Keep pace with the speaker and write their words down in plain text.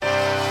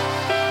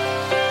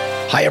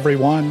Hi,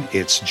 everyone.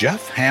 It's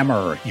Jeff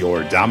Hammer,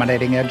 your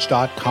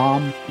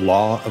DominatingEdge.com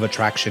Law of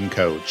Attraction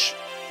coach.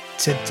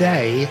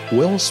 Today,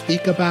 we'll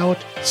speak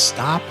about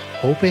stop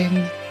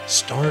hoping,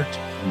 start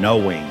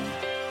knowing.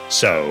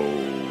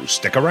 So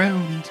stick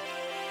around.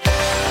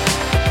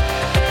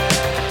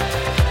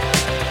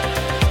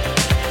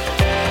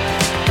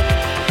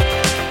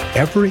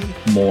 Every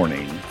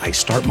morning, I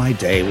start my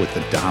day with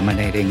the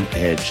Dominating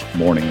Edge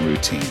morning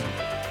routine.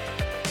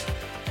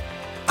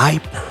 I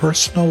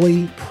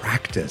personally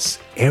practice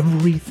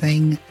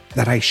everything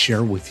that I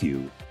share with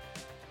you.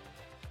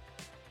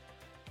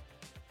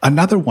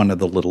 Another one of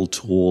the little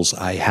tools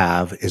I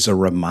have is a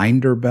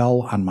reminder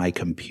bell on my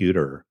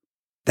computer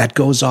that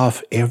goes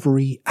off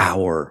every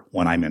hour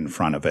when I'm in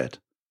front of it,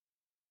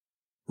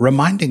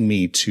 reminding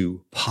me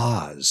to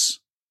pause,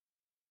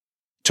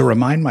 to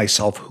remind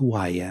myself who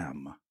I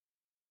am.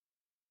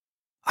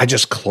 I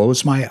just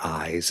close my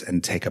eyes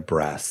and take a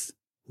breath,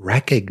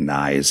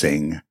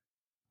 recognizing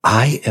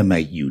I am a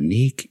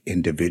unique,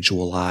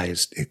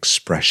 individualized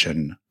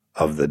expression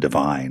of the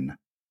divine.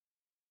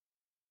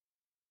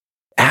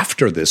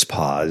 After this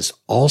pause,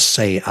 I'll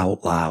say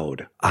out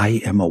loud,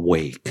 I am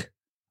awake.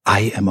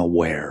 I am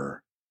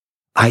aware.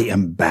 I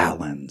am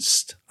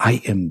balanced.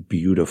 I am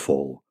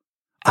beautiful.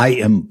 I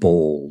am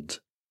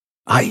bold.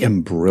 I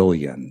am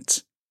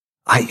brilliant.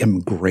 I am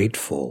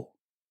grateful.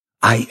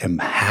 I am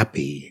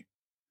happy.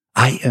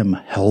 I am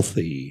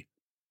healthy.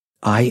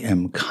 I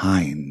am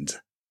kind.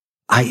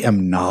 I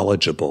am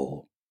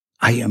knowledgeable.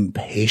 I am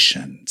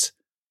patient.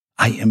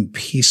 I am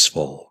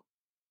peaceful.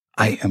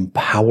 I am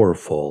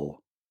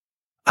powerful.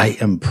 I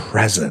am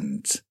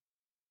present.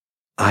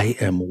 I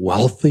am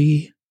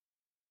wealthy.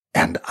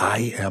 And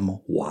I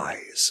am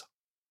wise.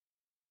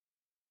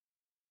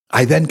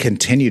 I then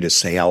continue to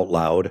say out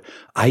loud,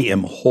 I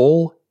am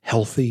whole,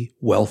 healthy,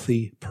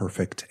 wealthy,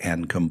 perfect,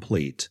 and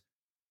complete.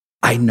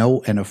 I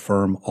know and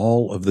affirm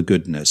all of the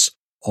goodness.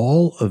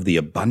 All of the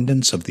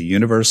abundance of the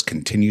universe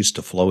continues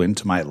to flow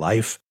into my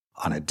life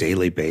on a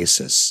daily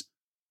basis.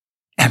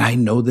 And I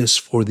know this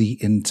for the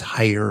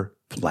entire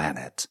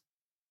planet.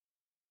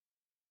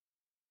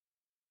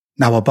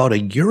 Now, about a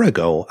year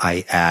ago,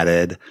 I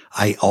added,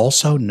 I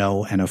also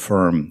know and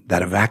affirm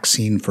that a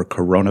vaccine for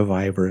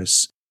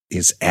coronavirus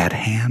is at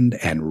hand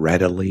and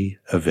readily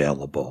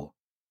available.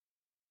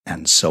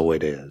 And so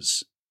it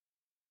is.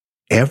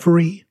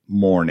 Every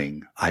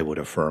morning, I would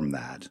affirm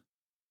that.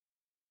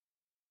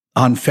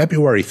 On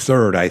February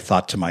 3rd, I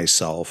thought to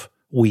myself,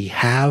 we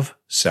have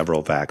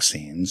several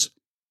vaccines.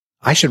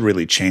 I should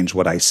really change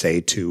what I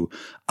say to,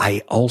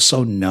 I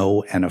also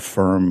know and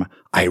affirm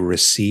I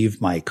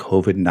received my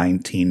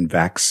COVID-19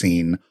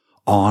 vaccine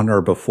on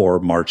or before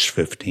March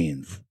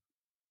 15th.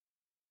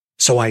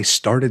 So I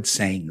started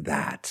saying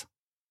that.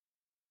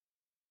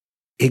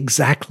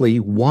 Exactly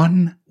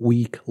 1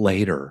 week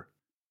later,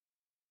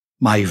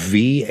 my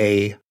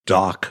VA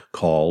doc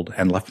called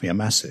and left me a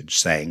message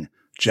saying,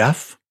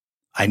 Jeff,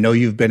 I know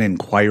you've been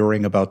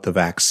inquiring about the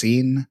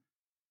vaccine.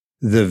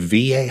 The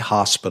VA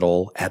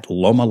hospital at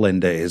Loma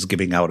Linda is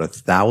giving out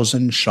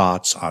 1,000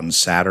 shots on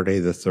Saturday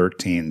the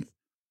 13th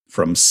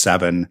from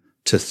 7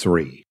 to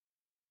 3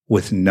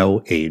 with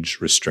no age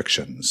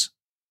restrictions.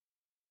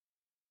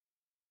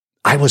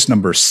 I was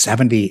number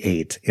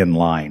 78 in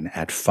line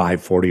at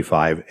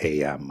 5:45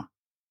 a.m.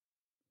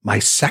 My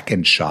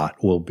second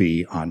shot will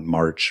be on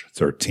March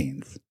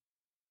 13th.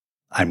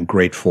 I'm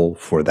grateful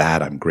for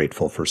that. I'm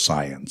grateful for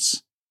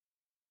science.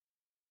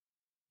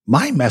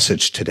 My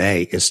message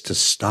today is to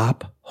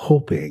stop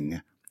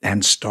hoping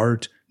and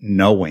start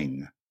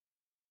knowing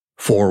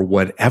for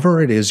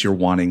whatever it is you're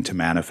wanting to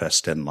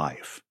manifest in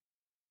life.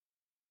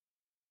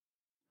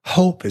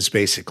 Hope is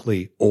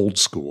basically old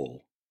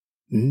school.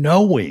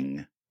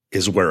 Knowing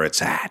is where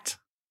it's at.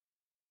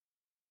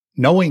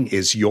 Knowing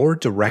is your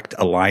direct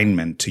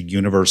alignment to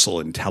universal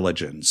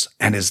intelligence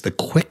and is the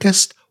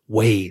quickest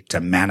way to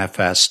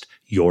manifest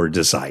your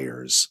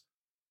desires.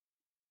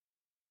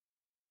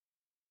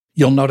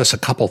 You'll notice a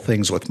couple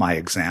things with my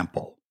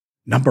example.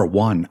 Number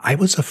one, I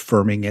was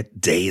affirming it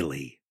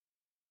daily,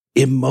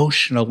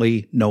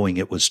 emotionally knowing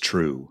it was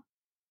true.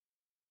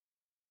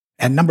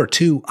 And number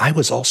two, I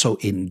was also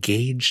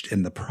engaged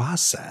in the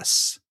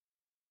process.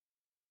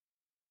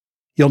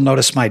 You'll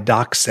notice my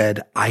doc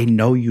said, I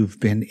know you've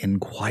been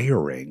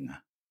inquiring.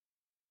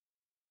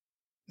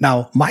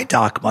 Now, my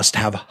doc must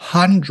have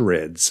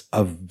hundreds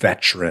of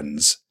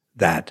veterans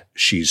that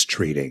she's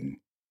treating.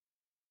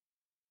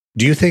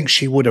 Do you think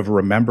she would have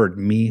remembered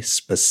me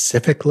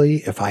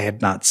specifically if I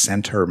had not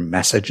sent her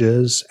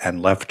messages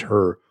and left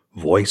her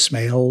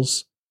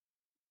voicemails?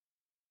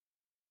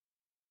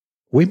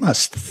 We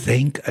must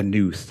think a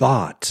new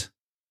thought.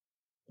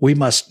 We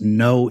must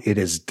know it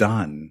is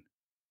done.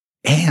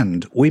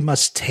 And we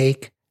must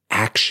take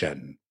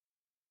action.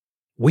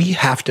 We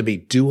have to be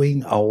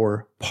doing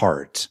our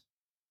part.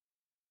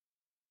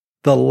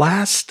 The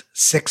last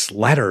 6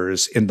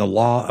 letters in the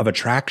law of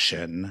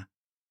attraction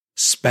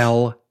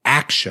spell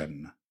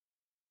action.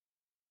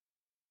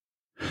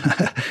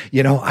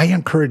 I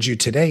encourage you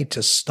today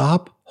to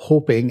stop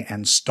hoping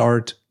and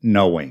start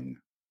knowing.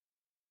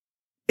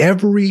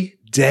 Every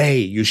day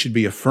you should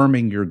be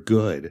affirming your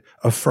good,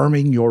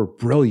 affirming your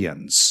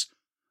brilliance,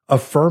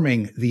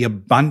 affirming the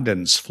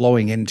abundance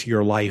flowing into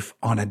your life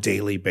on a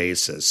daily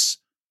basis.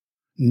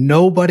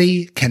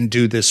 Nobody can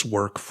do this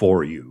work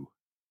for you.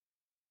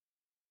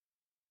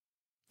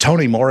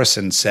 Toni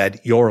Morrison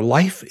said, "Your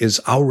life is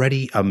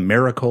already a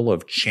miracle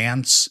of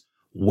chance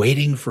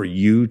waiting for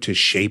you to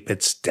shape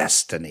its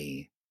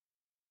destiny."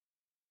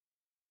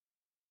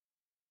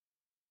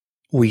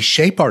 We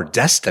shape our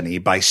destiny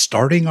by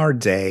starting our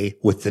day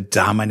with the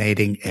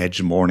Dominating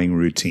Edge morning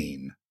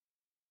routine.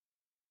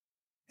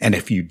 And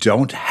if you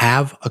don't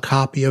have a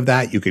copy of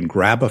that, you can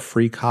grab a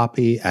free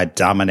copy at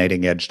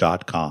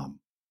dominatingedge.com.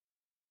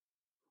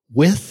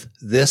 With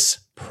this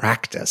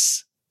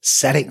practice,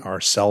 setting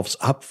ourselves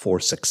up for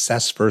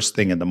success first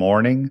thing in the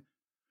morning,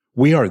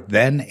 we are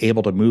then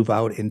able to move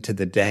out into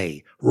the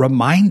day,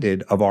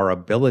 reminded of our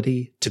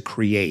ability to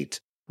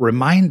create,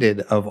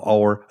 reminded of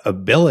our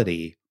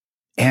ability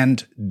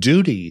and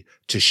duty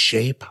to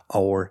shape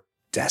our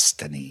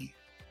destiny.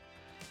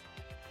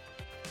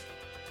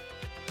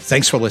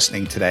 Thanks for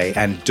listening today,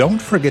 and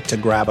don't forget to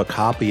grab a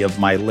copy of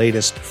my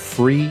latest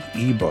free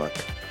ebook,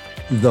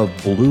 The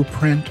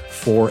Blueprint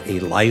for a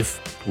Life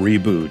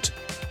Reboot,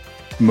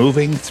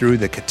 moving through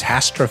the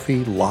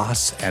catastrophe,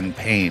 loss, and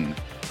pain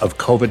of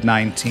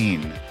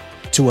COVID-19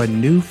 to a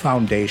new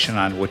foundation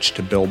on which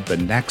to build the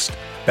next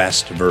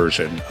best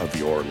version of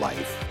your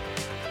life.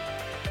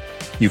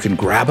 You can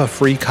grab a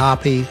free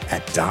copy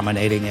at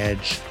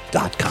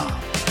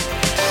dominatingedge.com.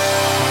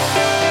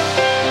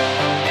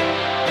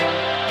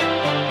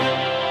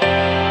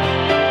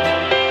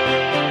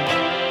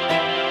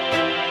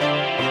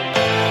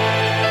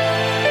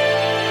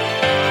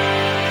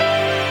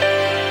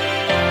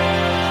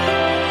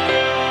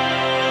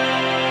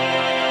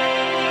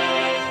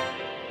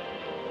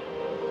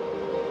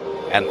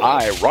 An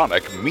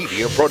Ironic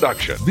Media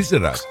Production.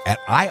 Visit us at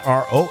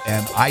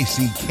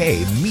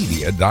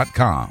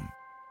ironickmedia.com.